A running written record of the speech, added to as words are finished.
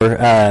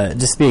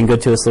Just being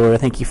good to us, Lord. I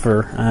thank you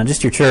for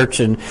just your church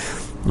and,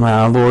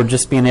 Lord,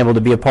 just being able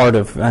to be a part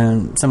of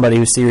somebody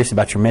who's serious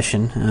about your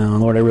mission.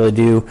 Lord, I really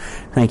do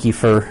thank you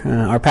for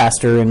our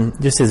pastor and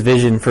just his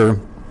vision for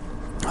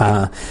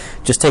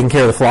just taking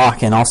care of the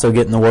flock and also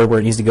getting the word where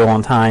it needs to go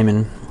on time,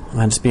 and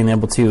just being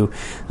able to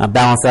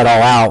balance that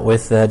all out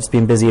with just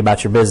being busy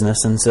about your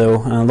business. And so,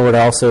 Lord,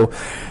 I also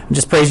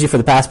just praise you for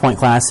the Pass Point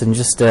class and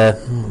just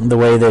the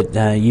way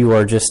that you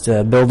are just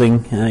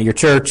building your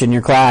church and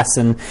your class.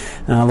 And,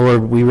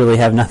 Lord, we really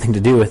have nothing to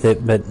do with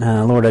it. But,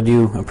 Lord, I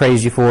do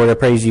praise you for it. I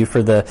praise you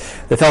for the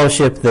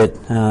fellowship that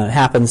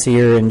happens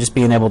here and just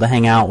being able to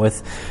hang out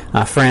with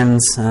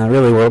friends.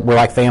 Really, we're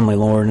like family,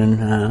 Lord.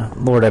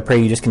 And, Lord, I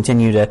pray you just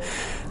continue to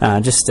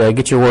just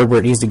get your word where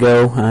it needs to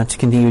go, to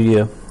continue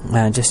to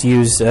just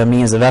use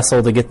me as a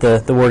vessel to get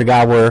the word of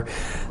God where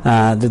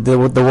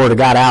the word of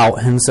God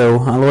out. And so,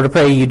 Lord, I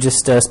pray you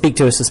just speak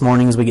to us this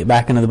morning as we get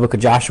back into the book of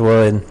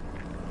Joshua,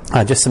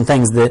 and just some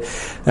things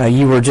that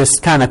you were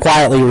just kind of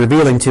quietly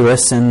revealing to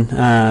us in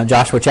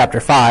Joshua chapter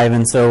 5.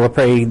 And so I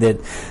pray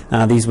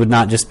that these would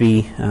not just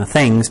be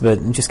things,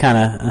 but just kind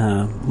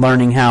of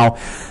learning how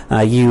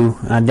you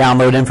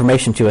download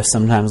information to us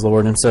sometimes,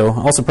 Lord. And so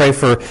I also pray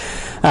for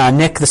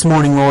Nick this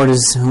morning, Lord,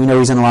 as we know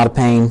he's in a lot of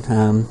pain.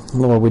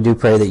 Lord, we do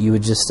pray that you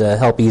would just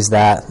help ease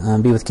that.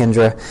 Be with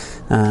Kendra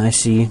as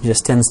she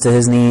just tends to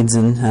his needs,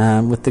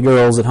 and with the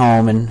girls at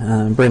home,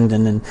 and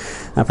Brendan. And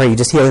I pray you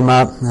just heal him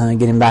up,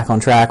 get him back on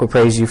track. We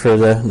praise you for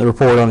the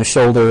report on his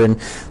shoulder and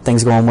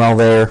things going well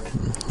there.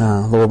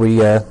 Lord, we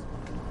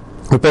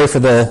pray for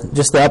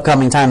the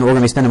upcoming time that we're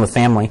going to be spending with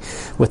family,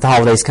 with the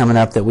holidays coming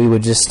up, that we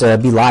would just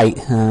be light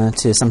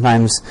to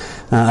sometimes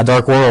a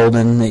dark world,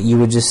 and that you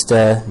would just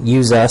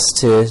use us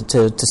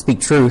to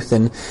speak truth.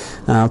 And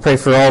pray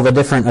for all the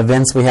different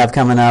events we have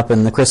coming up,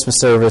 and the Christmas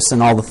service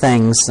and all the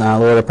things.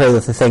 Lord, I pray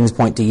that the things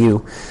point to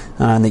you,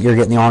 and that you're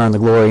getting the honor and the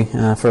glory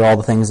for all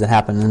the things that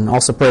happen. And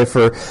also pray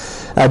for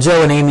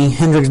Joe and Amy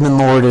Hendricksman,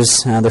 Lord,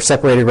 as they're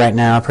separated right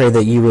now. I pray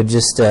that you would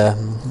just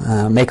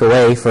make a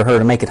way for her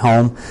to make it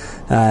home,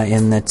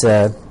 and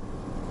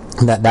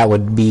that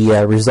would be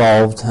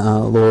resolved.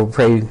 Lord,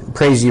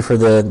 praise you for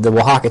the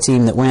Oaxaca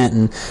team that went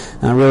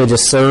and really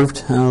just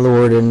served,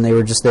 Lord, and they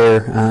were just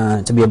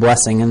there to be a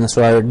blessing. And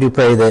so I do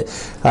pray that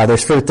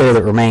there's fruit there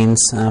that remains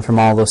from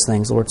all those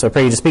things, Lord. So I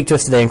pray you to speak to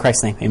us today in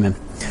Christ's name. Amen.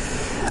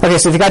 Okay,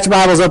 so if you got your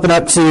Bibles, open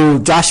up to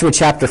Joshua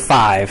chapter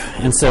 5.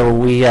 And so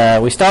we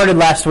started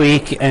last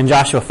week in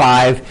Joshua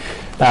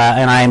 5,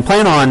 and I am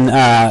planning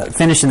on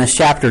finishing this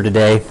chapter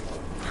today.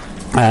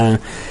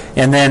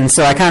 And then,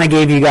 so I kind of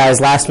gave you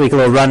guys last week a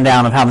little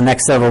rundown of how the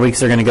next several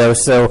weeks are going to go.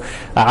 So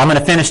I'm going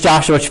to finish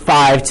Joshua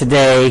 5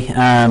 today.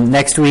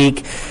 Next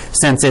week,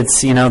 since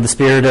it's, the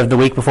spirit of the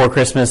week before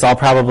Christmas, I'll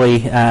probably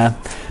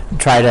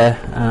try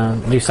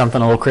to do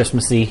something a little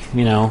Christmassy,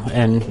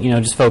 and,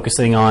 just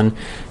focusing on,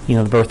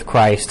 the birth of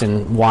Christ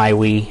and why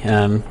we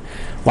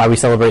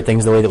celebrate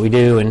things the way that we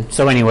do. And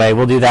so anyway,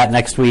 we'll do that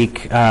next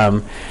week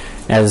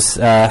as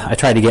I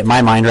try to get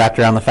my mind wrapped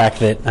around the fact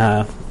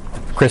that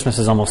Christmas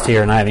is almost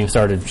here, and I haven't even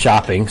started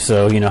shopping,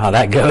 so you know how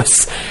that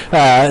goes.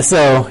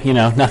 So,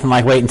 nothing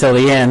like wait until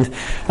the end.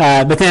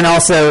 But then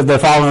also the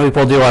following week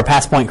we'll do our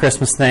Pass Point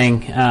Christmas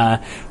thing,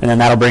 and then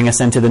that'll bring us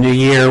into the new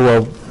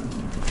year.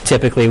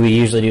 Typically we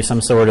usually do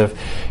some sort of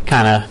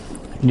kind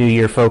of New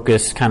Year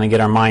focus, kind of get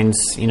our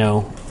minds,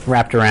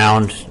 wrapped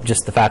around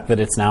just the fact that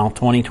it's now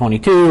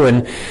 2022,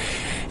 and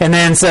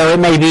then, so it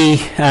may be,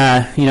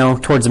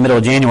 towards the middle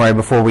of January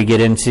before we get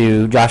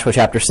into Joshua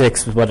chapter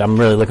 6, is what I'm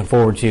really looking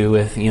forward to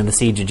with, the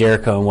siege of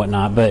Jericho and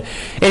whatnot. But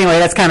anyway,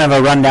 that's kind of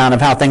a rundown of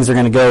how things are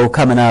going to go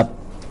coming up.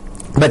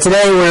 But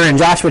today we're in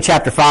Joshua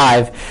chapter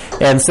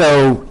 5, and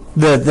so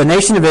the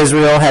nation of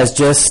Israel has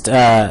just,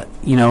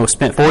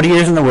 spent 40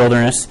 years in the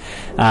wilderness.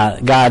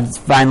 God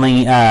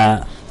finally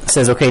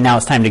says, okay, now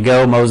it's time to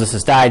go. Moses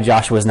has died.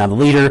 Joshua is now the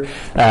leader.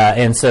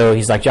 And so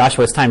he's like,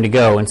 Joshua, it's time to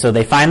go. And so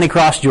they finally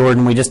crossed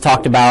Jordan. We just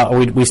talked about,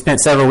 we spent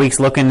several weeks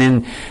looking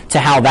into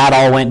how that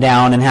all went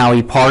down and how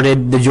he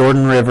parted the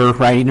Jordan River,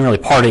 right? He didn't really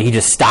part it. He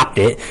just stopped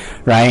it,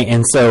 right?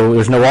 And so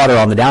there's no water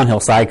on the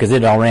downhill side because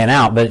it all ran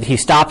out. But he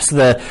stops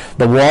the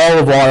wall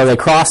of water. They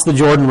cross the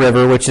Jordan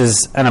River, which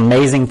is an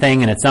amazing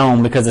thing in its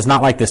own, because it's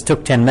not like this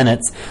took 10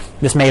 minutes.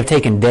 This may have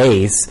taken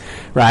days,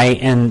 right?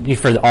 And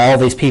for all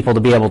these people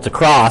to be able to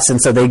cross.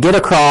 And so they get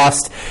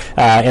across,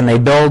 and they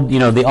build,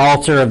 the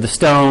altar of the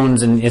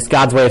stones, and it's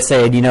God's way of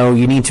saying,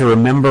 you need to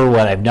remember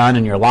what I've done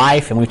in your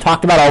life. And we've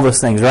talked about all those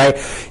things, right?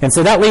 And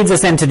so that leads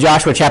us into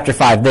Joshua chapter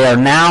 5. They are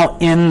now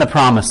in the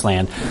promised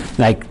land.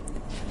 Like,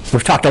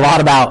 we've talked a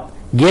lot about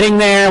getting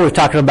there. We've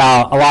talked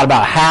about a lot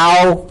about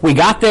how we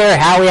got there,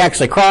 how we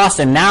actually crossed,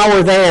 and now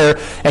we're there.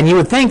 And you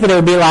would think that it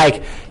would be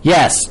like,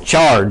 yes,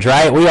 charge,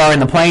 right? We are in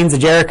the plains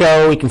of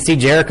Jericho. We can see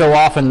Jericho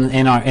off in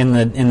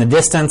the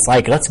distance.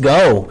 Like, let's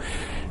go,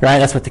 right?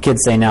 That's what the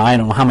kids say now. I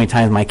don't know how many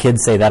times my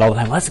kids say that all the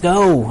time. Let's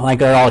go. Like,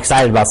 they're all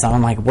excited about something.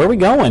 I'm like, where are we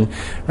going,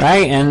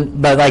 right?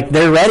 But like,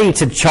 they're ready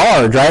to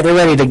charge, right? They're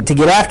ready to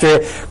get after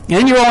it. And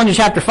then you roll into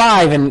chapter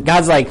 5, and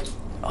God's like,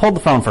 hold the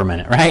phone for a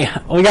minute, right?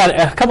 We got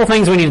a couple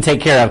things we need to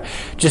take care of.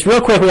 Just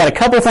real quick, we got a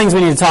couple things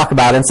we need to talk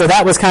about. And so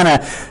that was kind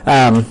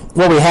of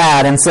what we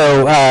had. And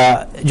so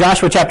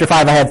Joshua chapter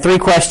 5, I had 3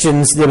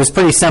 questions. It was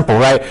pretty simple,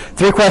 right?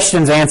 3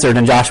 questions answered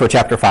in Joshua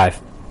chapter 5.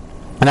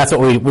 And that's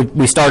what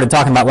we started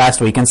talking about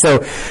last week. And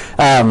so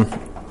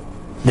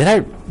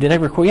did I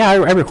record? Yeah,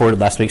 I recorded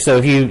last week. So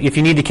if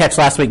you need to catch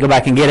last week, go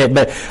back and get it.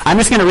 But I'm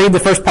just going to read the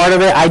first part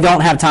of it. I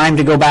don't have time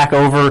to go back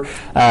over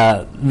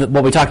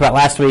what we talked about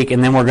last week,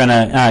 and then we're going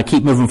to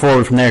keep moving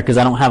forward from there because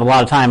I don't have a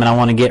lot of time and I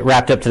want to get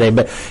wrapped up today.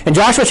 But in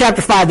Joshua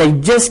chapter 5, they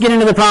just get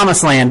into the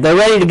promised land. They're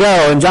ready to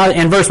go.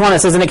 In verse 1, it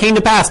says, "And it came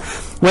to pass,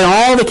 when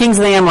all the kings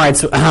of the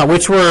Amorites,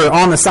 which were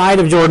on the side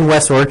of Jordan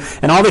westward,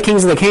 and all the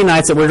kings of the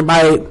Canaanites that were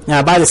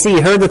by the sea,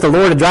 heard that the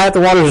Lord had dried up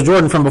the waters of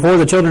Jordan from before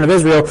the children of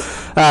Israel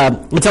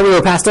until we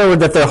were passed over,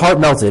 that their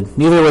heart melted.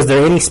 Neither was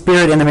there any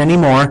spirit in them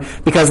anymore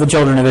because of the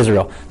children of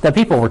Israel." The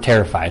people were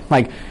terrified.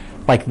 Like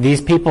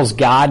these people's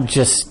God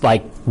just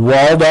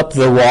walled up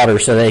the water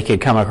so they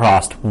could come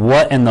across.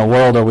 What in the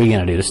world are we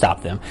going to do to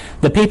stop them?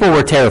 The people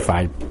were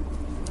terrified.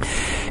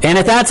 And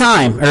at that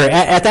time,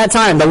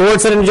 the Lord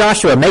said unto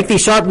Joshua, "Make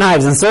these sharp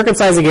knives and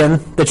circumcise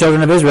again the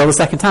children of Israel the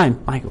second time."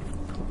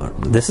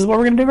 This is what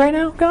we're going to do right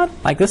now, God?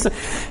 This?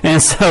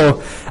 And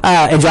so,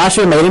 and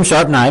Joshua made him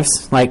sharp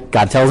knives.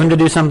 God tells him to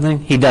do something,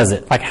 he does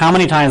it. How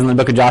many times in the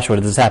book of Joshua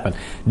does this happen?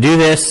 Do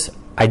this,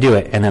 I do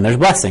it. And then there's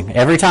blessing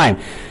every time.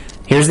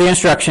 Here's the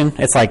instruction.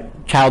 It's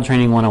like child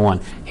training 101.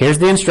 Here's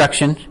the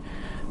instruction.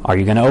 Are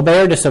you going to obey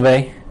or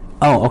disobey?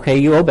 Oh, okay,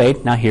 you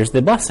obeyed. Now here's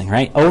the blessing,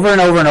 right? Over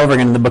and over and over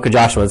again in the book of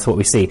Joshua, that's what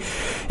we see.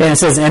 And it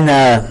says,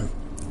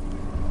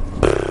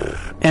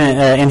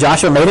 and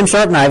Joshua made him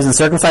sharp knives and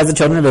circumcised the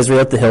children of Israel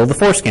at the hill of the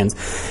foreskins.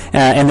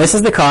 And this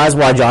is the cause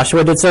why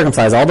Joshua did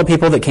circumcise all the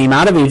people that came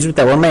out of Egypt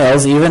that were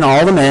males, even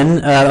all the men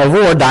of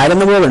war died in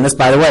the wilderness,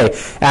 by the way,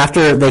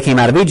 after they came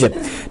out of Egypt.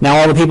 Now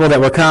all the people that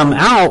were come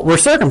out were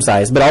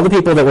circumcised, but all the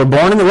people that were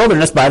born in the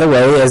wilderness, by the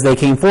way, as they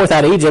came forth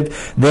out of Egypt,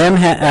 them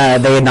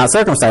they had not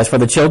circumcised. For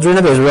the children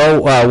of Israel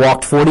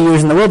walked 40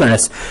 years in the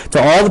wilderness. To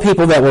all the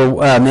people that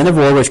were men of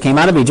war which came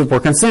out of Egypt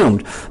were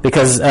consumed,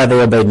 because they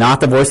obeyed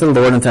not the voice of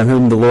the Lord, unto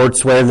whom the Lord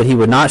sware that he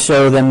would not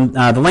show them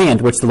the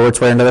land which the Lord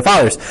sware unto their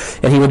fathers,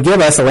 and he would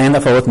give us a land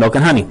that floweth milk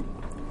and honey.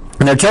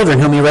 And their children,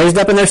 whom he raised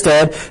up in their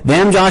stead,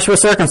 them Joshua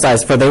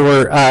circumcised, for they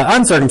were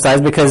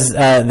uncircumcised, because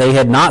they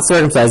had not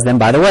circumcised them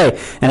by the way.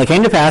 And it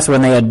came to pass,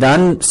 when they had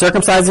done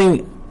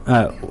circumcising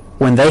all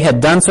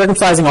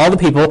the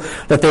people,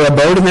 that they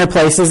abode in their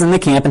places in the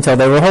camp until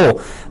they were whole.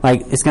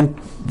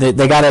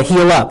 They got to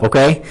heal up,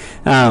 okay?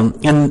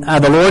 And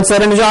the Lord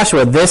said unto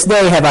Joshua, "This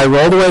day have I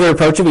rolled away the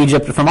reproach of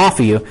Egypt from off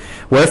of you.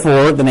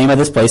 Wherefore the name of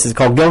this place is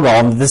called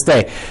Gilgal to this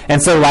day."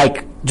 And so,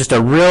 just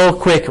a real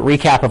quick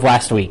recap of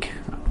last week,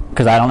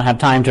 because I don't have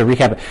time to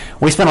recap it.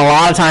 We spent a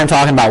lot of time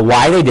talking about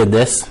why they did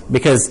this,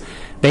 because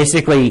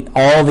basically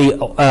all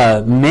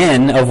the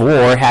men of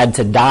war had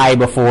to die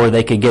before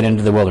they could get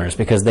into the wilderness,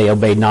 because they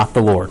obeyed not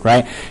the Lord,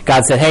 right?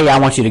 God said, "Hey, I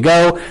want you to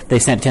go." They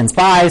sent 10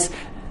 spies.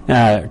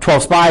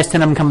 12 spies,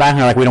 10 of them come back and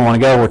they're like, "We don't want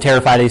to go. We're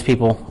terrified of these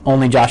people."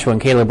 Only Joshua and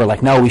Caleb were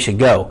like, "No, we should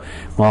go."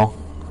 Well,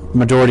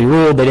 majority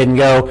ruled. They didn't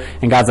go.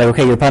 And God's like,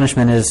 "Okay, your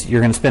punishment is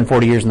you're going to spend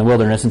 40 years in the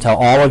wilderness until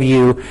all of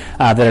you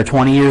that are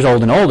 20 years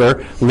old and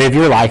older live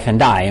your life and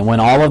die." And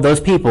when all of those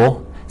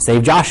people,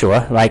 save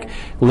Joshua,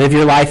 live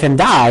your life and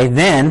die,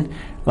 then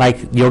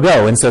you'll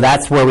go. And so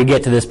that's where we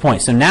get to this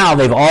point. So now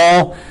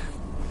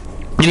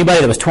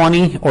anybody that was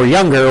 20 or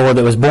younger, or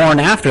that was born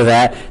after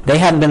that, they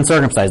hadn't been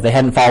circumcised. They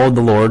hadn't followed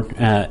the Lord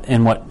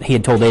in what he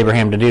had told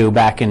Abraham to do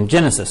back in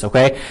Genesis,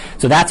 okay?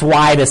 So that's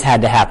why this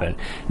had to happen.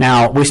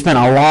 Now, we spent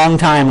a long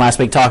time last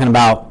week talking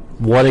about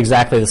what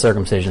exactly the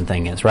circumcision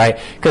thing is, right?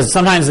 Because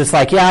sometimes it's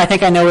yeah, I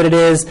think I know what it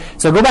is.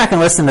 So go back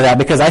and listen to that,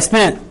 because I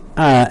spent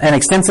an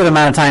extensive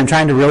amount of time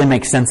trying to really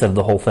make sense of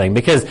the whole thing,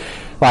 because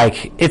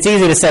it's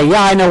easy to say,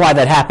 yeah, I know why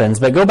that happens,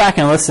 but go back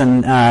and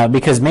listen,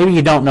 because maybe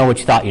you don't know what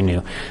you thought you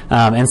knew.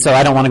 And so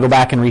I don't want to go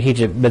back and reteach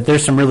it, but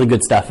there's some really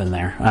good stuff in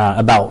there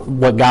about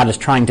what God is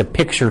trying to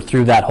picture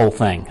through that whole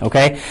thing,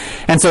 okay?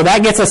 And so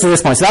that gets us to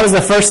this point. So that was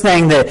the first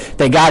thing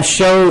that God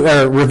showed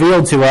or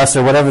revealed to us,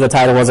 or whatever the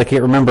title was, I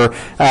can't remember,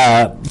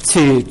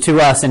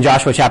 to us in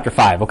Joshua chapter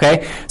 5,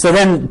 okay? So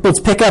then let's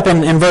pick up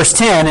in verse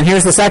 10, and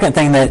here's the second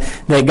thing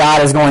that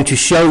God is going to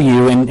show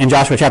you in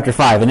Joshua chapter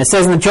 5. And it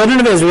says, "And the children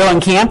of Israel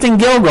encamped in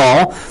Gilgal,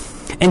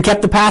 and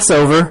kept the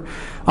Passover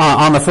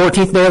on the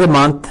 14th day of the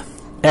month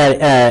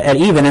at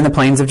even in the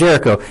plains of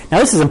Jericho." Now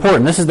this is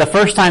important. This is the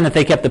first time that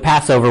they kept the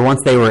Passover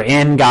once they were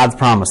in God's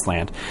promised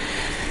land.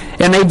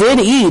 "And they did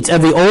eat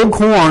of the old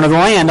corn of the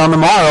land on the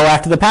morrow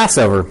after the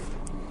Passover,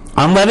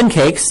 unleavened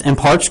cakes and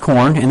parched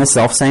corn in the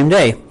selfsame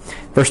day."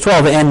 Verse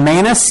 12, "And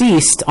manna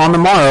ceased on the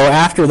morrow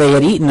after they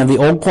had eaten of the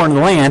old corn of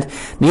the land,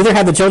 neither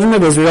had the children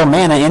of Israel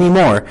manna any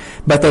more,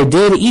 but they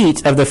did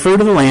eat of the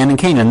fruit of the land in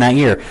Canaan that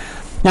year."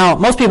 Now,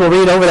 most people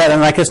read over that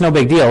and it's no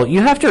big deal.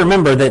 You have to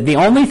remember that the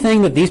only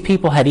thing that these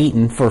people had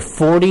eaten for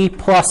 40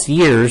 plus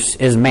years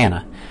is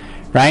manna,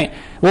 right?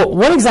 Well,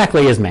 what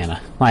exactly is manna?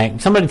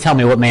 Somebody tell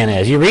me what manna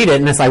is. You read it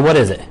and it's what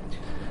is it?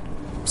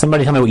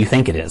 Somebody tell me what you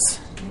think it is.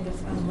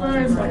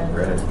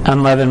 Unleavened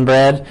Unleavened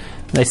bread.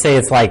 They say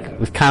it's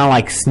kind of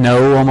like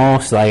snow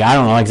almost. Like, I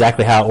don't know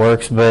exactly how it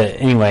works, but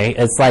anyway,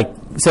 it's like,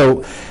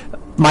 so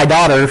my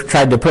daughter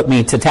tried to put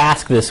me to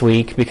task this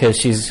week because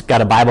she's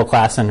got a Bible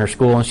class in her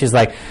school, and she's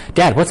like,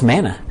 Dad, what's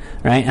manna?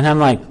 Right? And I'm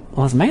like,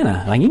 well, it's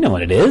manna. Like, you know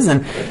what it is.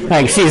 And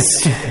like,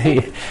 she's,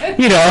 trying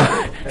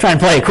to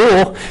play it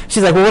cool.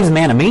 She's like, well, what does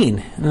manna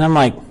mean? And I'm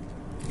like,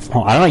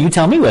 well, I don't know. You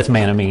tell me what's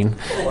manna mean.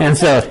 And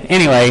so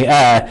anyway,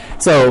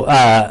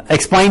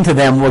 explain to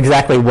them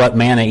exactly what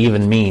manna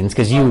even means,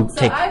 because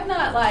I've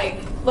not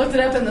looked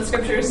it up in the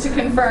scriptures to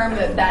confirm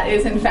that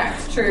is in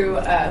fact true.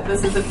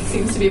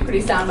 Seems to be a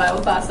pretty sound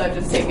Bible class, so I've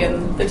just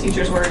taken the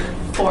teacher's word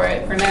for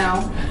it for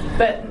now.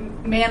 But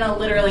manna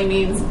literally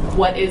means,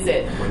 what is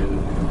it?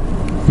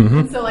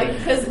 Mm-hmm. So,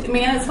 because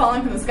manna is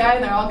falling from the sky,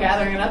 and they're all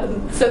gathering it up,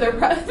 and so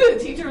the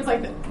teacher was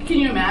like, "Can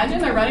you imagine?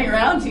 They're running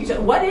around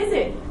teaching. What is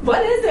it?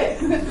 What is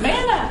it?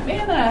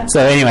 Manna."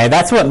 So anyway,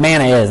 that's what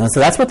manna is, and so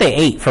that's what they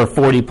ate for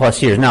 40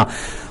 plus years. Now,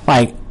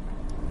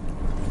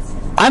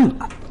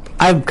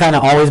 I've kind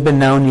of always been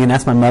known, you can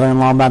ask my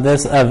mother-in-law about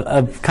this,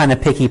 of kind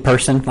of picky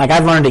person. Like,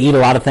 I've learned to eat a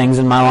lot of things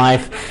in my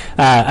life.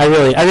 I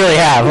really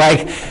have.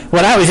 Like,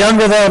 when I was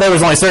younger, though, there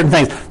was only certain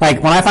things.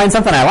 Like, when I find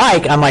something I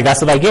like, I'm like,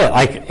 that's what I get.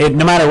 Like,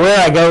 no matter where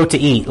I go to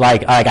eat,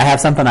 like I have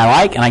something I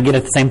like, and I get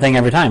it the same thing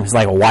every time. It's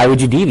like, why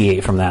would you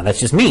deviate from that? That's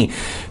just me.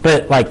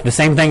 But, the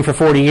same thing for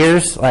 40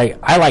 years,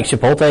 I like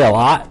Chipotle a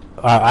lot.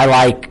 I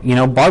like,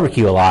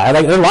 barbecue a lot.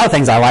 There's a lot of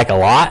things I like a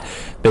lot.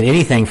 But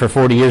anything for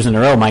 40 years in a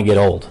row might get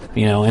old,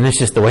 and it's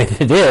just the way that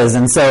it is.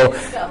 And so,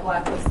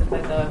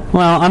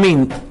 well, I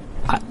mean,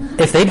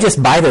 if they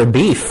just buy their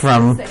beef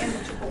from,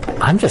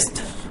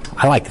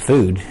 I like the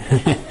food.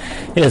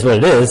 It is what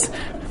it is.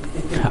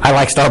 I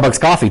like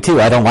Starbucks coffee too.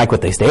 I don't like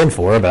what they stand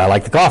for, but I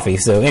like the coffee.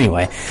 So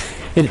anyway,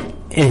 it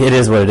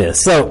is what it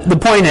is. So the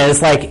point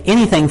is,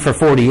 anything for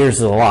 40 years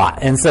is a lot.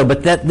 And so,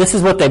 but this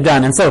is what they've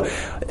done. And so,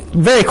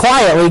 very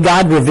quietly,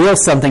 God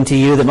reveals something to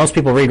you that most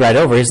people read right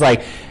over. He's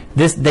like,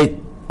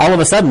 all of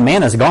a sudden,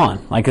 manna's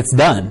gone. It's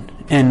done.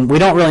 And we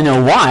don't really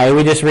know why.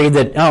 We just read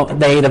that,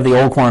 they ate of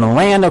the old corn of the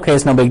land. Okay,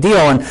 it's no big deal.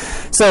 And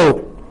so,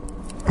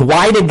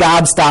 why did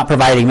God stop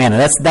providing manna?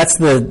 That's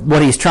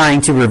what he's trying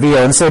to reveal.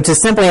 And so, to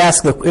simply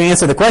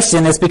answer the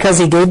question, it's because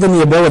he gave them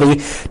the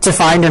ability to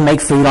find and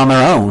make food on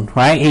their own,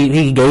 right?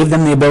 He gave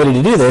them the ability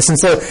to do this. And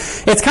so,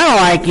 it's kind of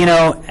like,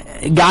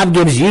 God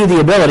gives you the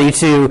ability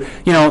to,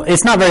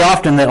 it's not very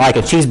often that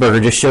a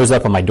cheeseburger just shows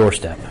up on my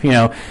doorstep.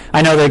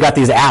 I know they've got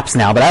these apps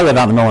now, but I live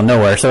out in the middle of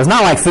nowhere, so it's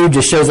not like food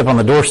just shows up on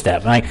the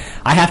doorstep. I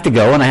have to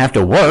go and I have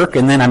to work,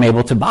 and then I'm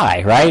able to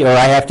buy, right? Or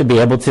I have to be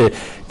able to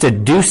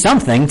do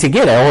something to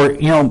get it.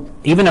 Or,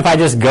 even if I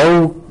just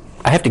go,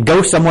 I have to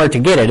go somewhere to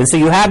get it. And so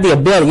you have the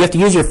ability, you have to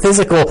use your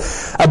physical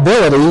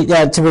ability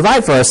to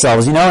provide for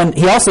ourselves, and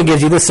he also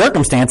gives you the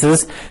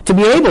circumstances to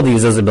be able to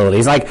use those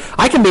abilities. I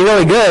can be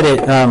really good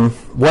at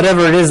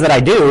whatever it is that I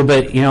do,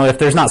 but, if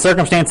there's not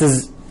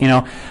circumstances,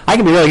 I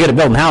can be really good at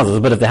building houses,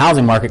 but if the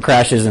housing market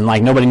crashes and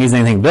nobody needs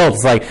anything built,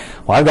 it's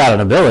well, I've got an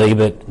ability,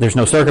 but there's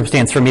no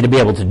circumstance for me to be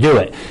able to do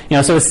it.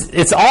 So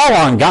it's all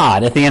on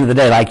God at the end of the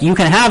day. You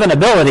can have an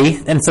ability,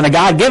 and it's a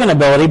God-given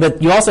ability,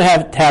 but you also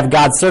have to have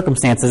God's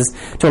circumstances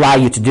to allow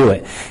you to do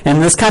it.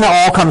 And this kind of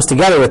all comes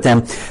together with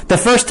them. The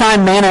first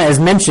time manna is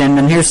mentioned,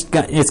 and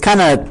it's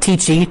kind of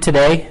teachy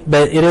today,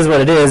 but it is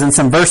what it is in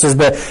some verses,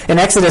 but in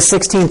Exodus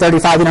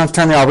 16:35, you don't have to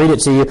turn there, I'll read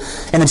it to you.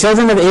 And the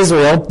children of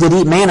Israel did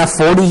eat manna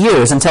 40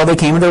 years until they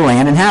came into the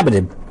land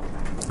inhabited.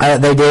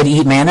 They did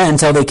eat manna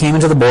until they came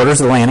into the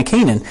borders of the land of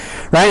Canaan.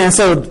 Right? And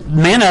so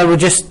manna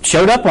just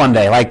showed up one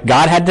day.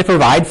 God had to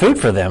provide food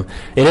for them.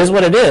 It is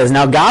what it is.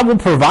 Now God will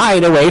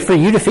provide a way for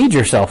you to feed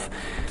yourself.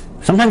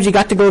 Sometimes you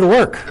got to go to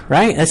work,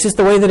 right? That's just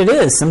the way that it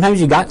is.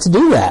 Sometimes you got to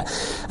do that.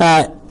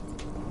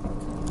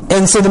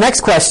 And so the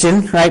next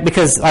question, right,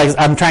 because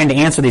I'm trying to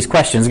answer these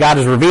questions, God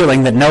is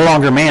revealing that no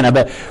longer manna,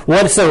 but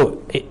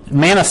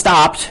manna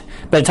stopped,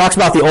 but it talks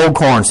about the old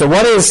corn. So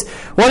what is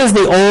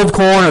the old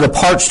corn or the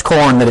parched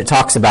corn that it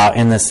talks about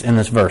in this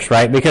verse,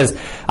 right? Because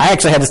I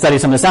actually had to study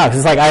some of this out,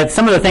 because it's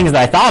some of the things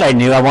that I thought I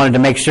knew, I wanted to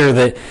make sure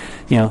that,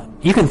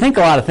 you can think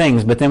a lot of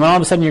things, but then when all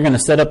of a sudden you're going to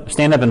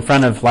stand up in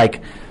front of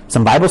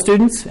some Bible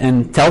students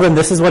and tell them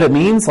this is what it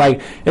means,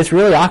 it's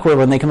really awkward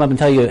when they come up and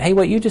tell you, hey,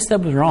 what you just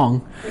said was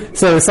wrong.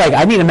 So it's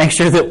I need to make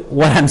sure that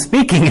what I'm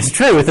speaking is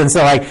truth. And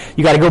so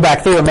you got to go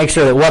back through and make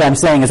sure that what I'm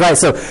saying is right.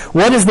 So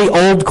what is the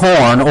old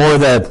corn or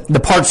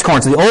the parched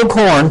corn? So the old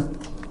corn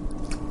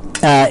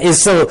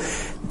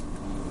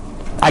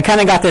I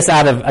kind of got this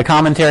out of a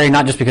commentary,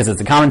 not just because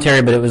it's a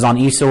commentary, but it was on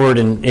eSword,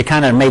 and it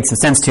kind of made some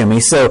sense to me.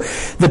 So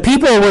the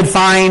people would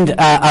find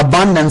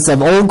abundance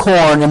of old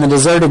corn in the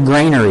deserted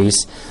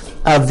granaries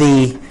of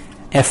the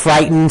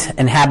frightened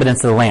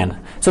inhabitants of the land.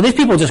 So these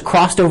people just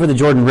crossed over the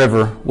Jordan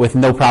River with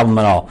no problem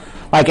at all.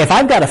 If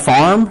I've got a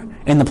farm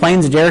in the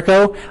plains of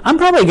Jericho, I'm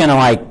probably going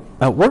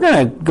to we're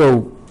going to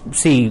go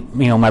see,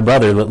 my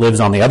brother that lives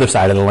on the other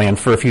side of the land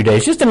for a few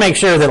days, just to make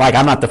sure that, like,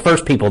 I'm not the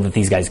first people that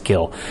these guys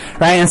kill,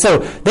 right? And so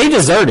they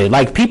deserted.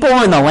 Like, people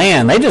in the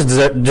land, they just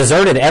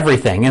deserted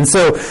everything. And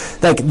so,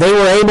 like, they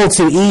were able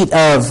to eat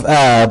of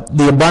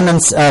the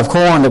abundance of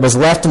corn that was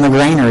left in the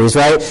granaries,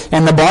 right?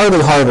 And the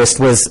barley harvest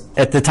was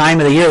at the time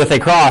of the year that they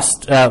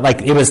crossed,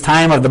 like, it was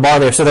time of the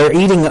barley. So they're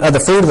eating the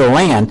fruit of the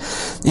land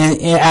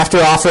after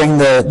offering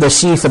the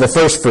sheaf of the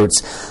first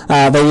fruits.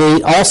 They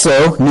ate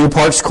also new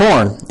parched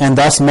corn, and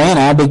thus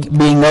manna,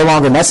 being no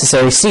longer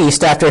necessary,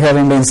 ceased after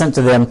having been sent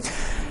to them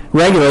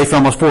regularly for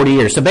almost 40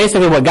 years. So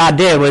basically what God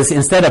did was,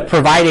 instead of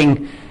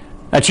providing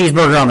a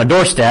cheeseburger on the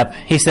doorstep,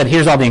 he said,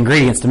 here's all the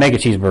ingredients to make a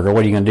cheeseburger.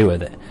 What are you going to do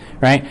with it?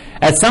 Right?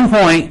 At some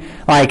point,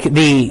 like,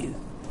 the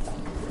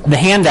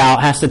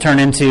handout has to turn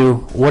into,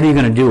 what are you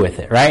going to do with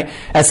it? Right?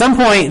 At some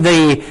point,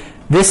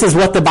 this is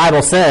what the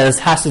Bible says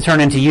has to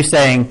turn into you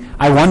saying,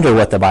 I wonder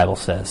what the Bible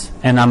says,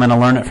 and I'm going to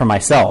learn it for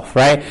myself,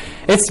 right?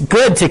 It's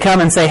good to come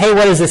and say, hey,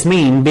 what does this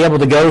mean? Be able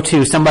to go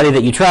to somebody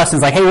that you trust and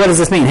it's like, hey, what does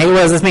this mean? Hey, what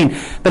does this mean?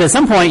 But at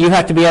some point, you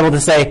have to be able to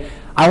say,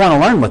 I want to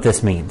learn what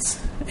this means,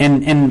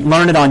 and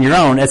learn it on your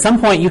own. At some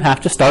point, you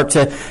have to start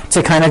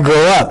to kind of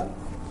grow up.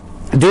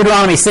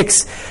 Deuteronomy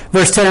 6,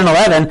 verse 10 and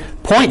 11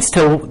 points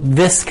to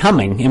this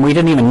coming, and we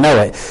didn't even know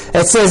it.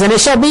 It says, and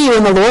it shall be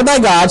when the Lord thy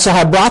God shall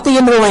have brought thee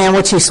into the land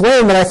which he sware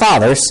unto thy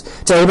fathers,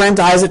 to Abraham,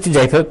 to Isaac, to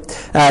Jacob,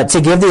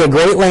 to give thee a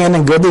great land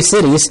and goodly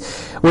cities,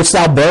 which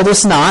thou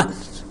buildest not,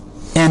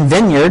 and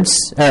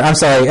vineyards,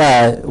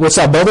 which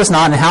thou buildest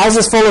not, and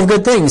houses full of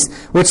good things,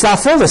 which thou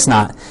fillest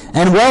not,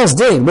 and wells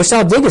digged, which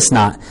thou diggest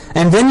not,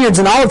 and vineyards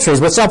and olive trees,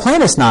 which thou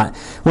plantest not,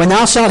 when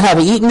thou shalt have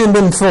eaten and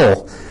been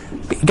full.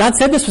 God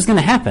said this was going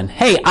to happen.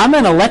 Hey, I'm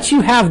going to let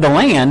you have the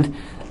land,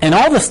 and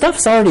all the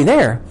stuff's already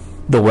there.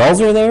 The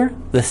wells are there.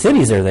 The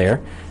cities are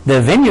there.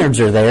 The vineyards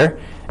are there.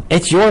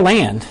 It's your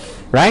land,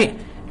 right?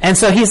 And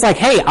so he's like,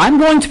 hey, I'm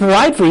going to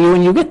provide for you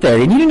when you get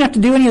there. And you didn't have to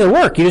do any of the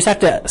work. You just have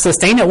to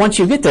sustain it once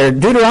you get there.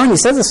 Deuteronomy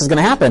says this is going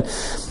to happen.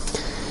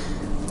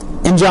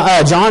 In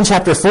John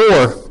chapter 4,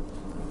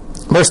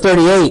 verse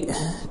 38,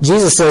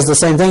 Jesus says the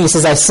same thing. He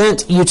says, I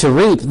sent you to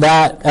reap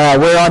that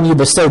whereon you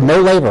bestowed no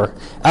labor.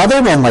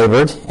 Other men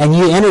labored, and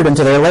you entered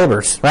into their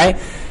labors, right?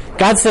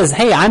 God says,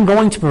 hey, I'm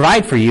going to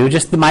provide for you,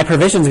 just my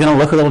provision is going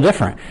to look a little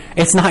different.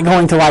 It's not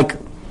going to, like,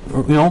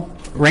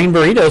 rain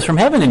burritos from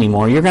heaven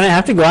anymore. You're going to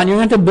have to go out and you're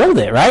going to have to build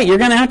it, right? You're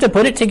going to have to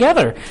put it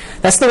together.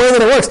 That's the way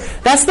that it works.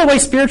 That's the way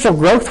spiritual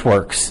growth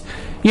works.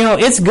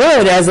 It's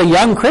good as a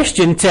young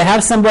Christian to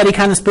have somebody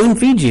kind of spoon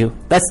feed you.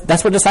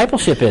 That's what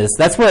discipleship is.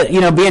 That's what,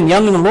 being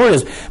young in the Lord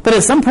is. But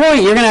at some point,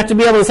 you're going to have to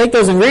be able to take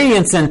those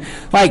ingredients and,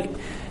 like,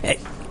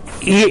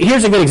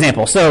 here's a good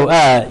example. So,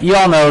 you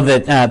all know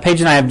that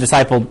Paige and I have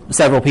discipled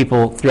several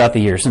people throughout the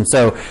years. And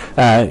so,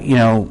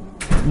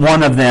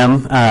 one of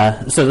them,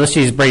 so let's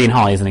use Brady and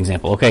Holly as an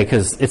example, okay,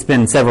 because it's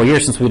been several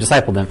years since we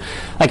discipled them.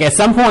 Like, at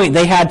some point,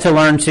 they had to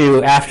learn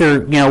to,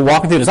 after,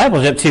 walking through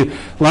discipleship, to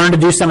learn to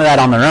do some of that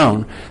on their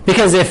own.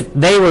 Because if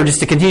they were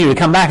just to continue to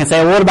come back and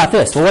say, well, what about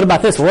this? Well, what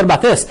about this? Well, what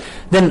about this?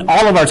 Then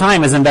all of our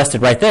time is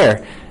invested right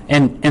there.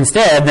 And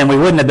instead, then we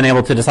wouldn't have been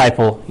able to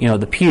disciple,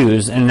 the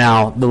Pews and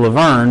now the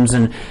Lavernes.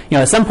 And,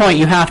 at some point,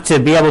 you have to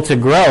be able to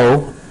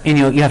grow, and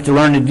you have to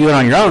learn to do it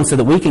on your own so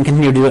that we can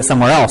continue to do it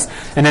somewhere else.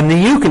 And then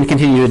you can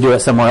continue to do it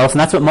somewhere else. And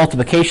that's what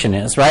multiplication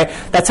is, right?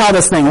 That's how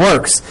this thing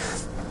works.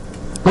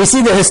 We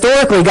see that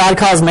historically God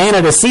caused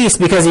manna to cease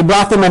because he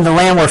brought them into the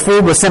land where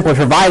food was simply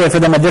provided for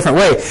them a different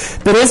way.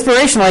 But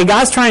inspirationally,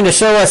 God's trying to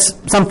show us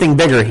something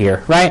bigger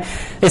here, right?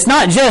 It's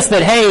not just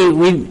that,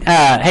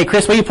 hey,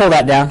 Chris, will you pull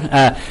that down?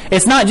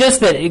 It's not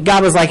just that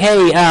God was like,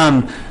 hey,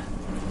 I'm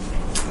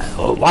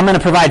going to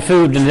provide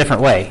food in a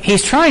different way.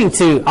 He's trying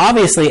to,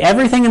 obviously,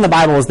 everything in the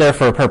Bible is there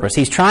for a purpose.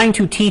 He's trying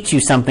to teach you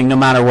something no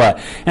matter what.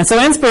 And so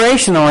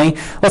inspirationally,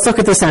 let's look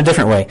at this in a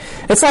different way.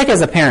 It's like as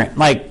a parent,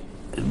 like,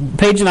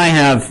 Paige and I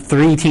have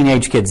 3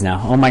 teenage kids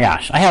now. Oh my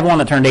gosh. I have one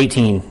that turned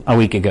 18 a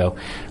week ago,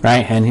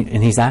 right?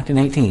 And he's acting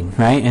 18,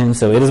 right? And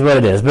so it is what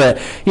it is. But,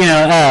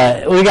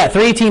 we got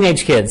 3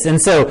 teenage kids.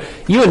 And so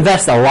you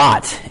invest a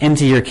lot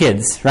into your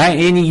kids, right?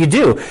 And you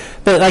do.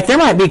 But, like, there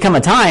might become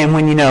a time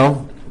when,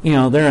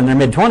 they're in their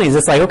mid-20s.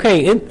 It's like,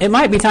 okay, it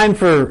might be time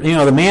for,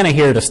 the manna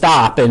here to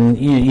stop and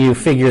you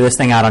figure this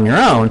thing out on your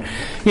own.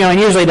 And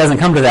usually it doesn't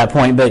come to that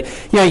point, but,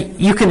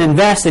 you can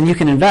invest and you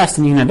can invest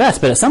and you can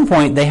invest, but at some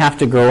point they have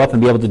to grow up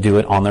and be able to do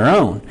it on their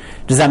own.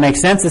 Does that make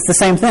sense? It's the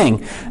same thing.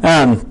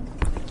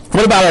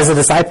 What about as a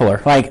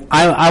discipler? Like,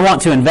 I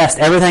want to invest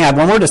everything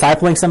when we're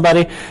discipling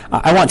somebody,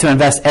 I want to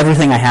invest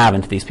everything I have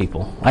into these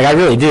people. Like, I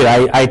really do.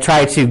 I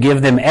try to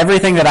give them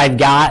everything that I've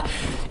got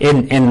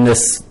in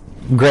this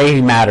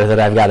gray matter that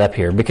I've got up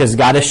here, because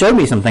God has showed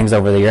me some things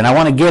over the year, and I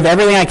want to give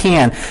everything I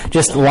can,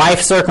 just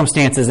life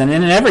circumstances and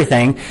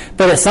everything.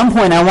 But at some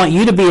point, I want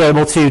you to be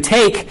able to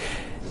take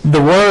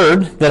the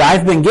word that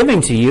I've been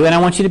giving to you, and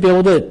I want you to be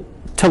able to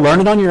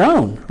learn it on your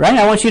own, right?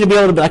 I want you to be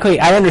able to be like, okay,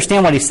 I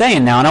understand what he's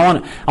saying now, and I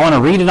want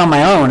to read it on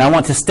my own. I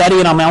want to study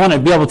it on my own. I want to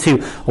be able to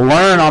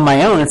learn on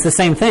my own. It's the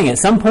same thing. At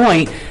some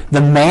point,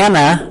 the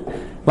manna,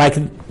 like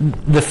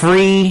the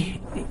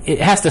free it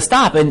has to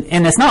stop. And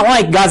it's not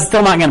like God's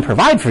still not going to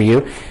provide for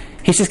you.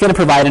 He's just going to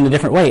provide in a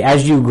different way.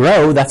 As you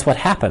grow, that's what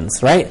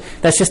happens, right?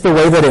 That's just the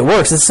way that it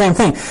works. It's the same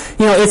thing.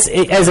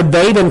 As a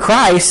babe in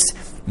Christ,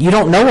 you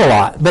don't know a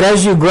lot. But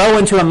as you grow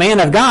into a man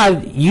of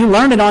God, you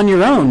learn it on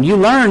your own. You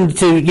learn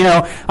to,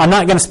 I'm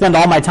not going to spend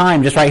all my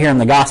time just right here in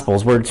the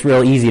Gospels where it's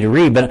real easy to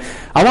read, but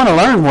I want to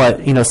learn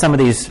what, some of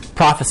these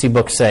prophecy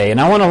books say.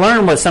 And I want to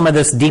learn what some of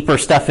this deeper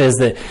stuff is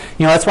that,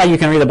 that's why you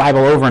can read the Bible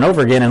over and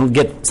over again and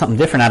get something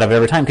different out of it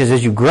every time, because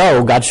as you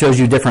grow, God shows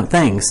you different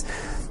things.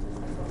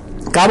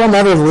 God will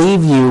never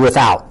leave you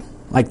without.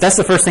 Like, that's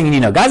the first thing you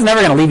need to know. God's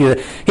never going to leave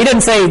you. He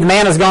didn't say, the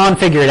man is gone,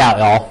 figure it out,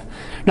 y'all.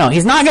 No,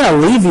 he's not going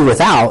to leave you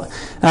without.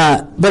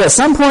 But at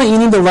some point, you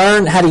need to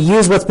learn how to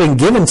use what's been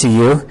given to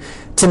you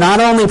to not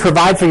only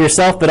provide for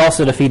yourself, but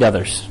also to feed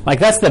others. Like,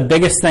 that's the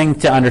biggest thing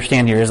to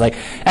understand here is, like,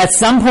 at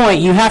some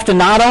point, you have to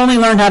not only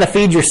learn how to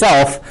feed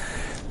yourself,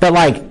 but,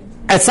 like,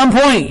 at some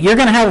point, you're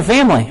going to have a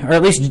family, or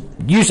at least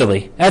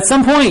usually. At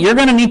some point, you're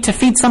going to need to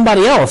feed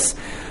somebody else.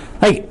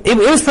 Like, it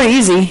was pretty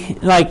easy,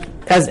 like,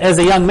 as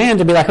a young man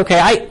to be like, okay,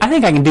 I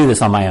think I can do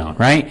this on my own,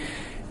 right?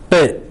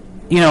 But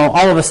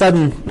all of a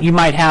sudden you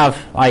might have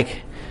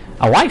like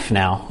a wife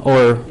now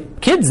or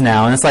kids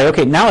now, and it's like,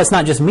 okay, now it's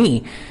not just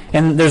me,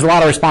 and there's a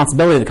lot of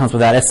responsibility that comes with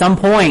that. At some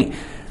point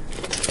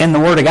in the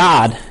Word of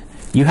God,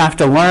 you have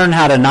to learn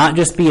how to not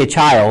just be a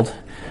child,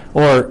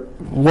 or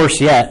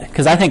worse yet,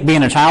 because I think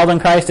being a child in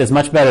Christ is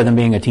much better than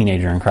being a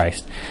teenager in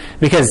Christ,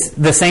 because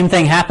the same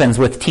thing happens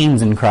with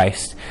teens in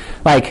Christ.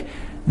 Like,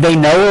 they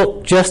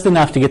know just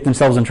enough to get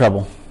themselves in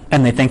trouble,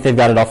 and they think they've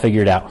got it all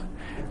figured out,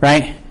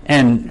 right?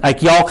 And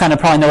like, y'all kind of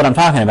probably know what I'm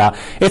talking about.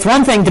 It's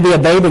one thing to be a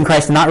babe in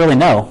Christ and not really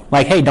know.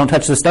 Like, hey, don't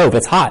touch the stove,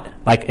 it's hot.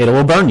 Like, it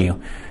will burn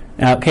you.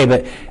 Okay,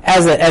 but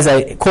as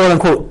a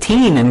quote-unquote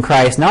teen in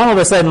Christ, now all of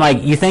a sudden,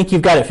 like, you think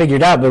you've got it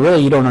figured out, but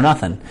really you don't know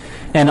nothing.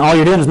 And all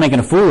you're doing is making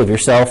a fool of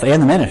yourself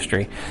and the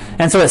ministry.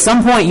 And so at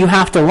some point you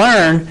have to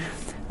learn,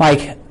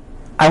 like,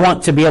 I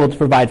want to be able to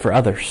provide for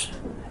others.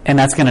 And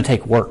that's going to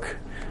take work.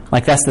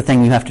 Like, that's the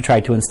thing you have to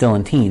try to instill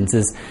in teens,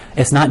 is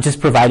it's not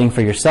just providing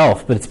for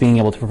yourself, but it's being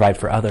able to provide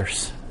for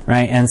others.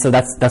 Right? And so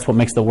that's what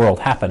makes the world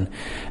happen.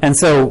 And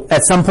so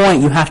at some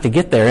point you have to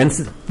get there. And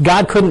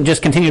God couldn't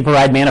just continue to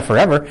provide manna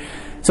forever.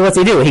 So what's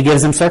he do? He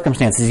gives them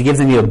circumstances. He gives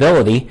them the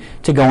ability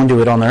to go and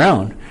do it on their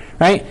own.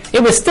 Right?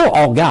 It was still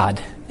all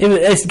God.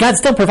 God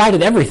still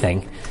provided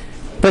everything.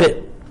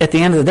 But at the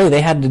end of the day,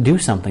 they had to do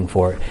something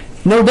for it.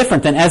 No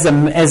different than as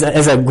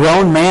a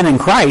grown man in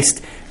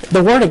Christ,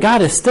 the Word of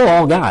God is still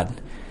all God.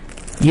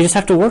 You just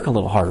have to work a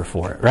little harder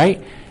for it,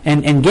 right?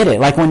 And get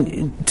it. Like,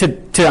 when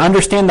to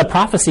understand the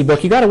prophecy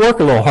book, you got to work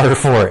a little harder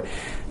for it.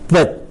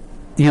 But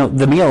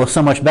the meal is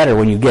so much better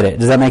when you get it.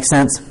 Does that make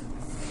sense?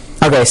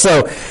 Okay,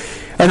 so,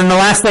 and then the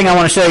last thing I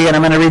want to show you, and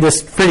I'm going to read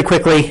this pretty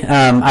quickly.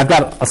 I've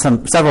got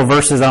several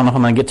verses. I don't know if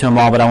I'm going to get to them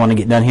all, but I want to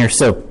get done here.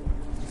 So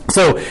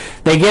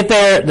they get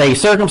there, they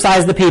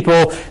circumcise the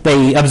people,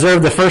 they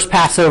observe the first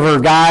Passover.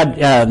 God,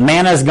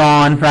 manna's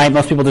gone, right?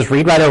 Most people just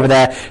read right over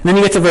that. And then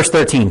you get to verse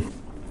 13.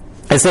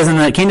 It says, and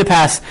it came to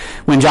pass,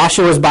 when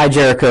Joshua was by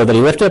Jericho, that he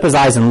lifted up his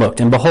eyes and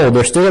looked, and behold,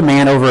 there stood a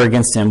man over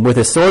against him, with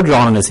his sword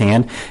drawn in his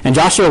hand. And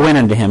Joshua went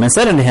unto him, and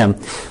said unto him,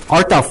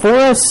 Art thou for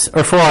us,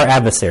 or for our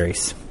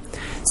adversaries?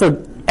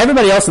 So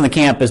everybody else in the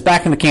camp is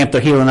back in the camp.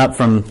 They're healing up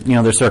from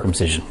their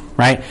circumcision,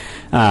 right?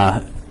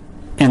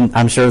 And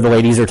I'm sure the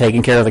ladies are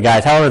taking care of the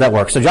guys, however that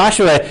works. So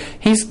Joshua,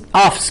 he's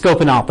off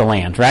scoping out the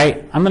land,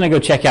 right? I'm going to go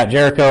check out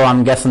Jericho.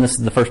 I'm guessing this is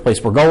the first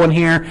place we're going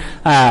here.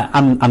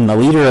 I'm the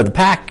leader of the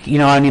pack.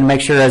 I need to make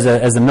sure as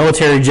a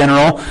military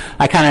general,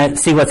 I kind of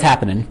see what's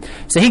happening.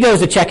 So he goes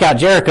to check out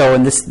Jericho,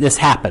 and this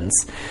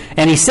happens.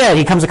 And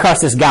he comes across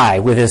this guy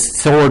with his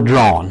sword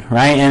drawn,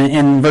 right? And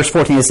in verse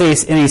 14 it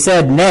says, and he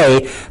said,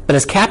 Nay, but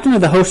as captain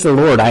of the host of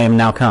the Lord am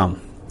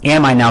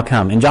I now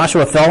come. And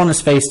Joshua fell on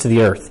his face to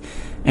the earth,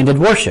 and did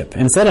worship,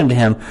 and said unto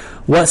him,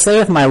 What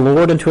saith my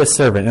Lord unto his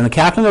servant? And the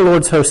captain of the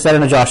Lord's host said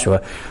unto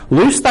Joshua,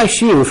 Loose thy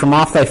shoe from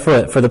off thy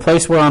foot, for the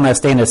place whereon thou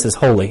standest is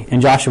holy.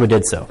 And Joshua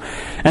did so.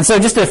 And so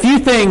just a few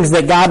things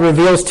that God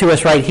reveals to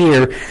us right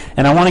here,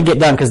 and I want to get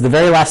done, because the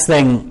very last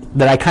thing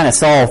that I kind of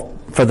saw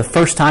for the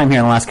first time here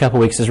in the last couple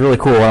of weeks is really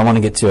cool, and I want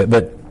to get to it.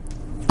 But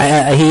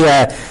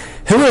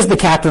who is the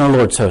captain of the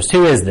Lord's host?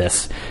 Who is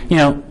this?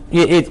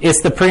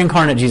 It's the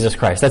pre-incarnate Jesus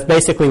Christ. That's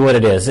basically what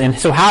it is. And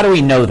so how do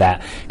we know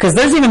that? Because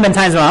there's even been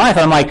times in my life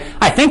I'm like,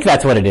 I think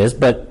that's what it is,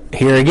 but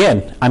here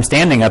again, I'm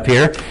standing up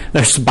here.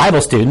 There's Bible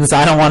students.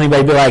 I don't want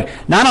anybody to be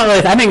like, no, I don't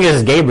really, I think this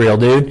is Gabriel,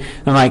 dude.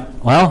 I'm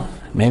like, well,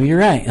 maybe you're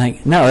right.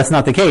 Like, no, that's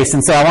not the case.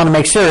 And so I want to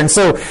make sure. And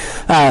so,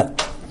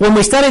 when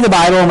we study the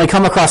Bible and we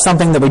come across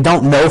something that we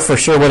don't know for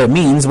sure what it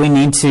means, we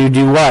need to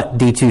do what,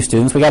 D2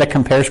 students? We got to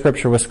compare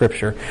Scripture with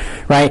Scripture,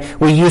 right?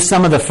 We use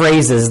some of the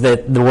phrases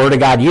that the Word of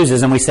God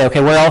uses, and we say,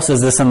 okay, where else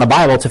is this in the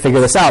Bible to figure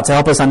this out, to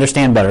help us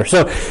understand better?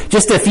 So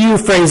just a few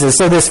phrases.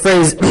 So this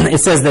phrase, it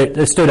says that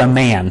there stood a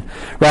man,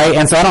 right?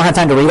 And so I don't have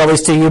time to read all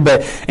these to you,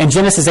 but in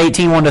Genesis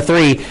 18,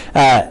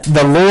 1-3,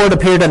 the Lord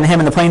appeared unto him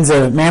in the plains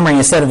of Mamre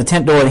and sat at the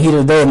tent door in the heat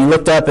of the day, and he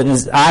looked up at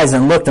his eyes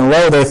and looked, and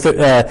lo,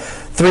 there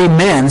 3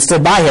 men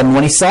stood by him.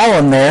 When he saw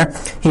him there,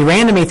 he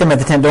ran to meet them at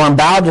the tent door and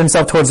bowed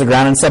himself towards the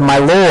ground and said, "My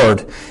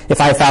Lord,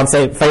 if I have found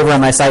favor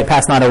in thy sight,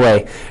 pass not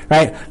away."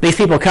 Right? These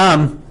people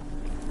come,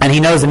 and he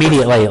knows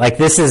immediately, like,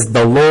 this is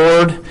the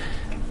Lord.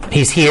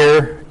 He's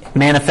here,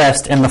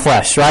 manifest in the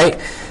flesh, right?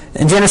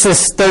 In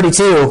Genesis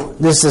 32,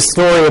 this is a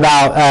story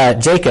about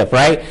Jacob,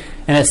 right?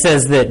 And it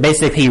says that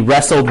basically he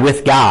wrestled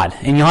with God.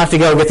 And you'll have to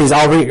go get these.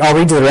 I'll read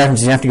you the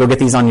references. You have to go get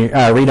these on your,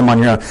 read them on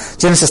your own.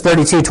 Genesis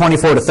 32,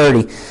 24 to 30.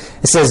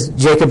 It says,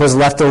 Jacob was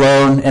left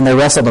alone, and there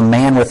wrestled a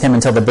man with him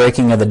until the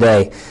breaking of the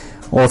day.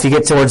 Well, if you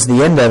get towards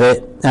the end of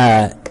it,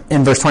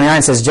 in verse 29,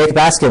 it says, Jacob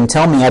asked him,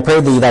 "Tell me, I pray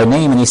thee, thy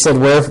name." And he said,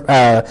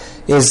 "Why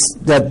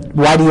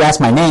do you ask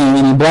my name?"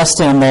 And he blessed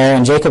him there,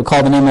 and Jacob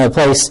called the name of the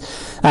place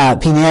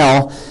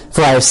Peniel,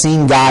 for I have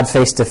seen God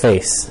face to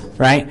face.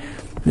 Right?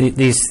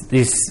 He's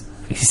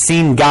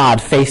seen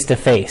God face to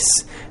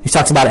face. He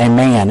talks about a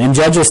man. In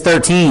Judges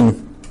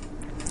 13,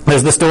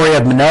 there's the story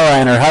of Manoah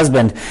and her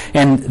husband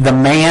and the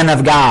man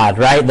of God,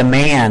 right? The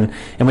man.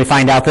 And we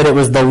find out that it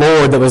was the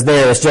Lord that was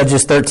there. It's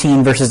Judges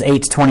 13, verses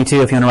 8 to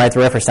 22, if you want to write the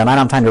reference down. I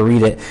don't have time to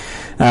read it.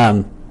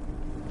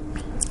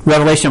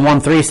 Revelation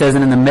 1:3 says,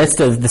 "And in the midst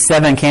of the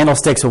 7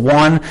 candlesticks,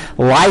 one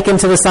like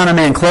unto the Son of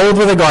Man, clothed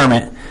with a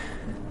garment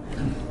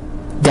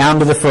down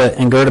to the foot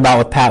and girded about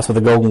with paps with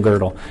a golden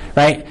girdle."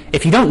 Right?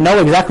 If you don't know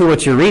exactly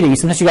what you're reading,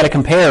 sometimes you got to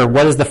compare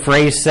what does the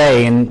phrase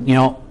say, and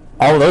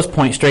all of those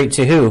point straight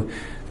to who?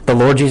 The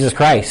Lord Jesus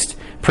Christ,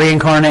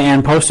 pre-incarnate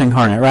and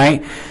post-incarnate,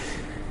 right?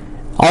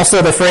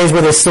 Also, the phrase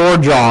 "with his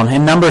sword drawn"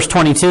 in Numbers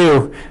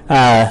 22.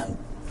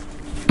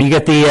 You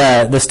get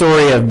the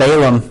story of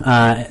Balaam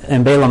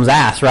and Balaam's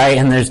ass, right?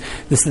 And there's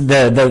this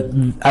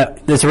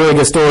it's a really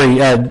good story.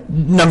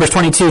 Numbers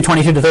 22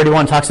 to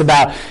 31 talks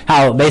about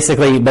how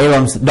basically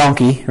Balaam's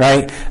donkey,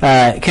 right,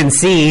 can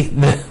see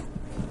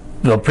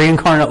the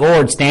pre-incarnate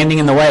Lord standing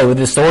in the way with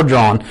his sword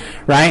drawn,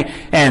 right?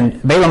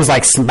 And Balaam's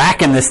like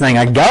smacking this thing,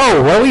 like,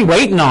 "Go! What are we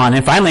waiting on?"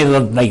 And finally,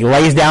 like,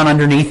 lays down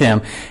underneath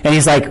him, and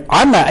he's like,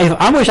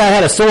 I wish I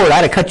had a sword.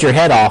 I'd have cut your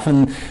head off."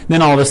 And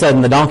then all of a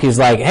sudden, the donkey's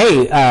like,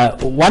 "Hey,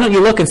 why don't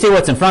you look and see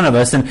what's in front of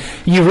us?" And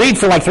you read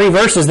for like 3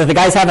 verses that the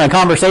guy's having a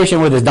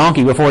conversation with his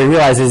donkey before he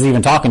realizes he's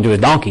even talking to his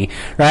donkey,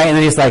 right? And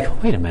then he's like,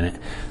 "Wait a minute.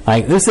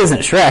 Like, this isn't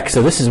Shrek,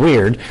 so this is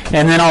weird."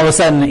 And then all of a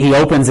sudden, he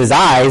opens his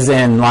eyes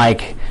and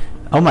like,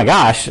 oh my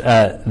gosh,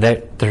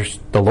 there's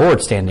the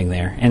Lord standing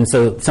there. And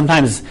so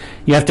sometimes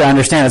you have to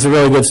understand, it's a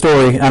really good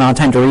story. I don't have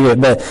time to read it,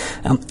 but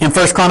in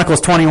 1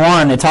 Chronicles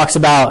 21, it talks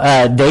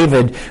about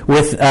David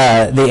with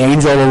the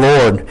angel of the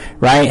Lord,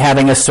 right,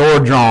 having a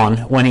sword drawn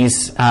when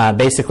he's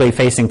basically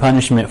facing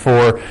punishment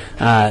for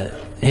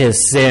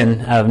his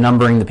sin of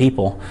numbering the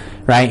people,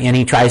 right? And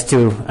he tries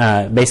to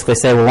basically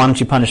say, "Well, why don't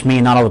you punish me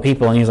and not all the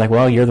people?" And he's like,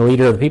 "Well, you're the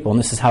leader of the people, and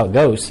this is how it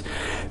goes,"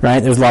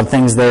 right? There's a lot of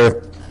things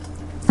there.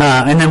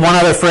 And then one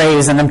other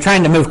phrase, and I'm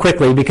trying to move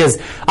quickly because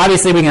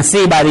obviously we can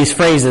see by these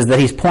phrases that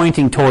he's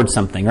pointing towards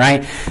something,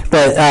 right?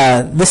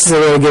 But this is a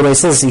really good way. It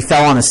says he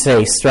fell on his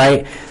face,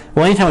 right?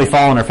 Well, anytime we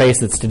fall on our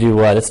face, it's to do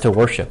what? It's to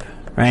worship,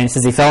 right? It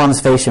says he fell on his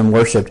face and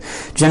worshipped.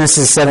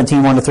 Genesis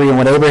 17, 1 to 3, "And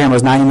when Abraham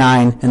was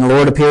 99, and the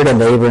Lord appeared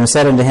unto Abraham and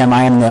said unto him,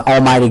 I am the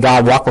Almighty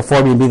God, walk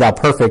before me and be thou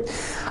perfect.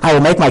 I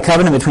will make my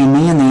covenant between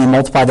me and thee and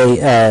multiply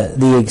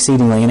thee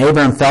exceedingly. And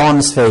Abraham fell on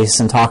his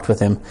face and talked with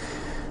him,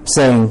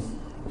 saying,"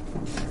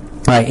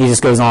 right, he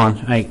just goes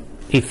on. Right,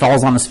 he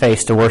falls on his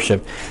face to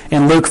worship.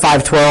 In Luke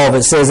 5:12,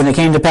 it says, "And it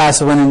came to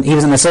pass when he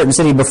was in a certain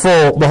city,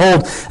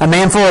 behold, a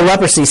man full of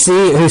leprosy,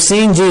 who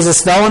seeing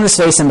Jesus fell on his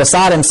face and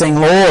besought him, saying,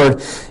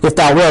 Lord, if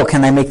thou wilt,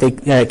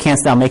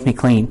 canst thou make me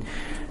clean?"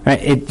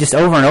 Right, it just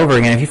over and over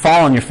again. If you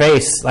fall on your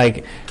face,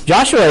 like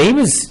Joshua, he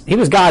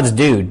was God's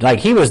dude. Like,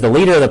 he was the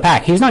leader of the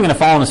pack. He's not going to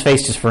fall on his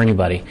face just for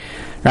anybody.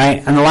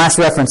 Right? And the last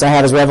reference I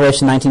have is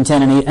Revelation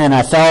 19:10, "And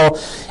I fell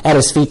at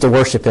his feet to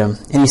worship him.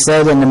 And he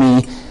said unto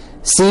me,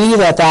 See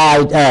that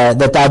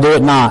thou do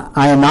it not.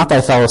 I am not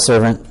thy fellow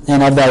servant,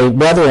 and of thy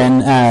brethren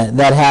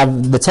that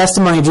have the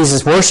testimony of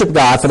Jesus, worship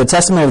God, for the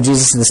testimony of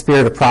Jesus is the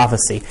spirit of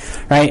prophecy."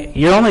 Right?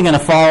 You're only going to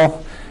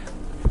fall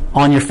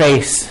on your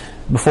face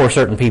before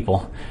certain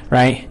people,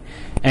 right?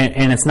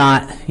 And it's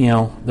not,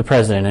 the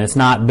president, and it's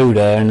not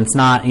Buddha, and it's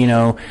not,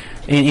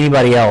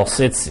 anybody else.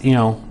 It's,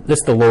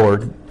 it's the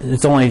Lord.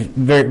 It's only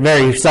very,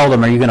 very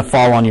seldom are you going to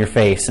fall on your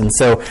face. And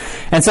so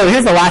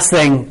here's the last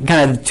thing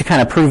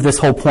to prove this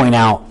whole point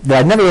out that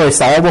I've never really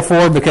saw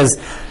before, because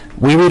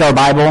we read our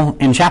Bible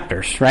in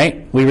chapters,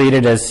 right? We read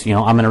it as, I'm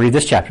going to read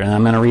this chapter, and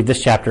I'm going to read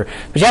this chapter.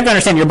 But you have to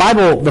understand, your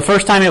Bible, the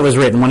first time it was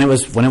written, when it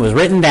was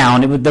written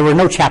down, there were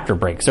no chapter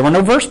breaks. There were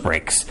no verse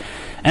breaks.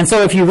 And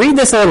so if you read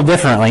this a little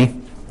differently,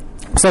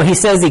 so he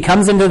says he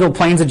comes into the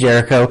plains of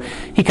Jericho.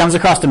 He comes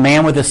across a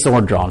man with his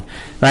sword drawn,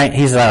 right?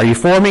 He says, "Are you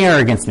for me or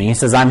against me?" He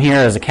says, "I'm here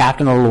as a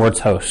captain of the Lord's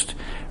host,"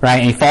 right?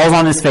 And he falls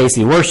on his face.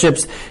 He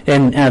worships.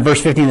 In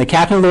verse 15, "The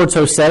captain of the Lord's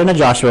host said unto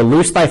Joshua,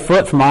 loose thy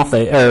shoe from off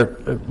thy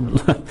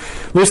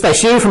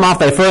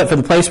foot, for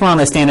the place whereon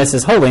thou standest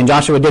is holy." And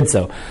Joshua did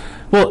so.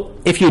 Well,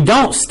 if you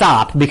don't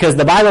stop, because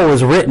the Bible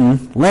was written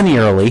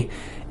linearly,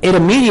 it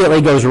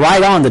immediately goes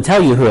right on to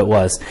tell you who it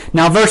was.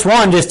 Now, verse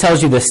 1 just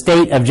tells you the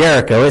state of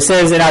Jericho. It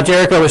says that now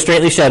Jericho was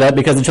straitly shut up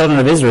because the children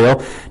of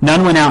Israel,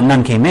 none went out and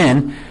none came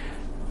in.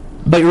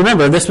 But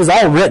remember, this was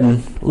all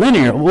written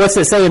linear. What's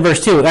it say in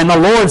verse 2? And the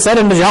Lord said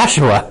unto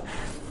Joshua,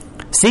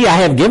 see, I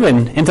have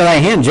given into thy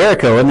hand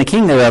Jericho and the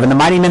king thereof and the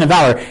mighty men of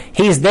valor.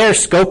 He's there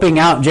scoping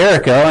out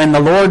Jericho, and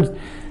the Lord,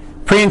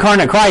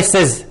 pre-incarnate Christ,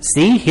 says,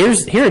 see, here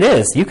it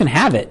is. You can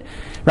have it.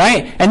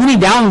 Right? And then he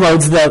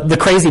downloads the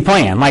crazy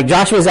plan. Like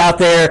Joshua's out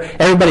there,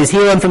 everybody's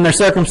healing from their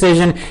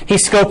circumcision.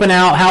 He's scoping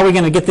out how are we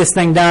going to get this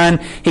thing done.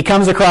 He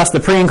comes across the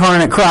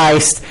pre-incarnate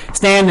Christ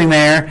standing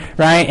there,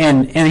 right?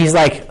 And he's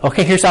like,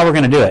 okay, here's how we're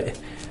going to do it.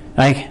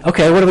 Like,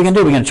 okay, what are we going to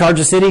do? We're going to charge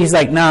the city? He's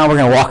like, no, we're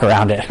going to walk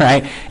around it,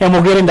 right? And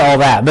we'll get into all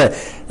that. But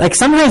like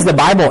sometimes the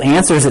Bible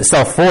answers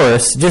itself for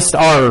us. Just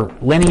our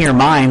linear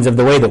minds of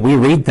the way that we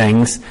read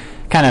things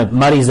kind of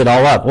muddies it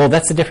all up. Well,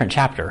 that's a different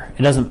chapter.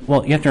 It doesn't,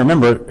 well, you have to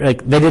remember,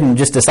 like, they didn't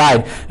just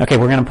decide, okay,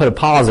 we're going to put a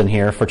pause in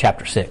here for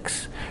chapter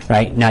 6,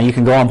 right? Now you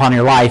can go on upon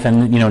your life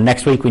and,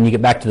 next week when you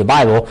get back to the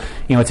Bible,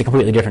 it's a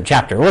completely different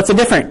chapter. Well, it's a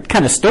different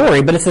kind of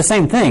story, but it's the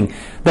same thing.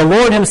 The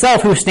Lord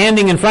himself, who's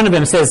standing in front of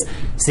him, says,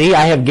 see,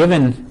 I have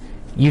given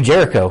you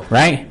Jericho,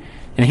 right?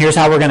 And here's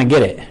how we're going to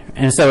get it.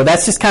 And so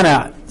that's just kind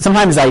of,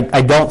 sometimes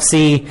I don't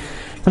see,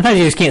 sometimes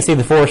you just can't see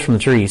the forest from the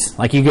trees.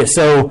 Like you get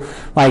so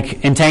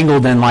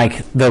entangled in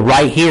the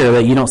right here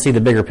that you don't see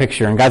the bigger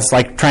picture. And God's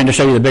trying to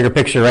show you the bigger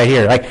picture right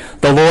here. Like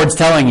the Lord's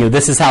telling you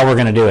this is how we're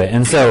going to do it.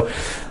 And so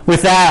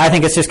with that, I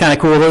think it's just kind of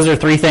cool. Those are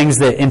 3 things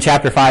that in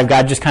chapter 5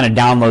 God just kind of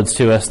downloads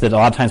to us that a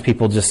lot of times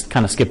people just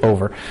kind of skip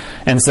over.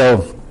 And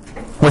so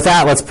with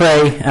that, let's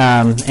pray,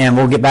 and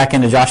we'll get back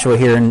into Joshua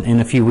here in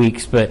a few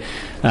weeks. But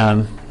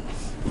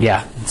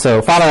yeah.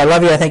 So, Father, I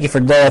love you. I thank you for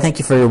today. I thank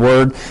you for your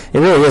word. It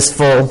really is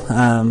full.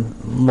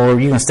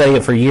 Lord, you're going to study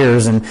it for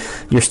years, and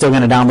you're still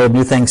going to download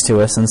new things to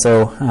us. And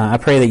so I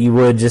pray that you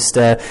would just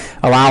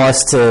allow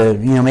us to,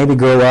 maybe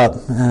grow up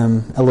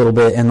a little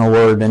bit in the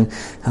word and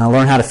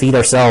learn how to feed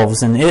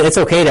ourselves. And it's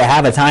okay to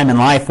have a time in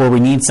life where we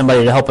need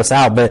somebody to help us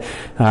out, but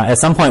at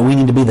some point we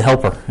need to be the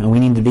helper, and we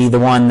need to be the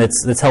one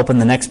that's helping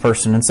the next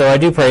person. And so I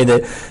do pray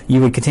that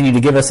you would continue to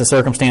give us the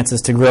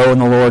circumstances to grow in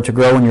the Lord, to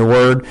grow in your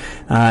word,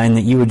 and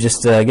that you would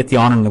just get the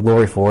honor and the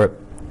glory for it.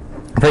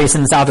 I pray you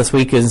send us out this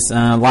week as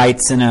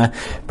lights in a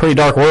pretty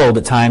dark world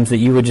at times, that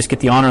you would just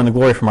get the honor and the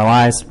glory from our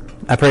lives.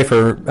 I pray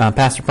for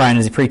Pastor Brian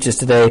as he preaches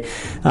today.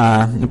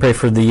 I pray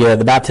for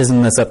the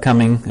baptism that's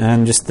upcoming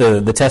and just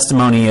the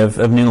testimony of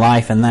new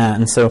life in that.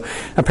 And so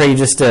I pray you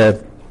just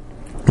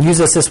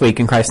use us this week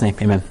in Christ's name.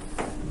 Amen.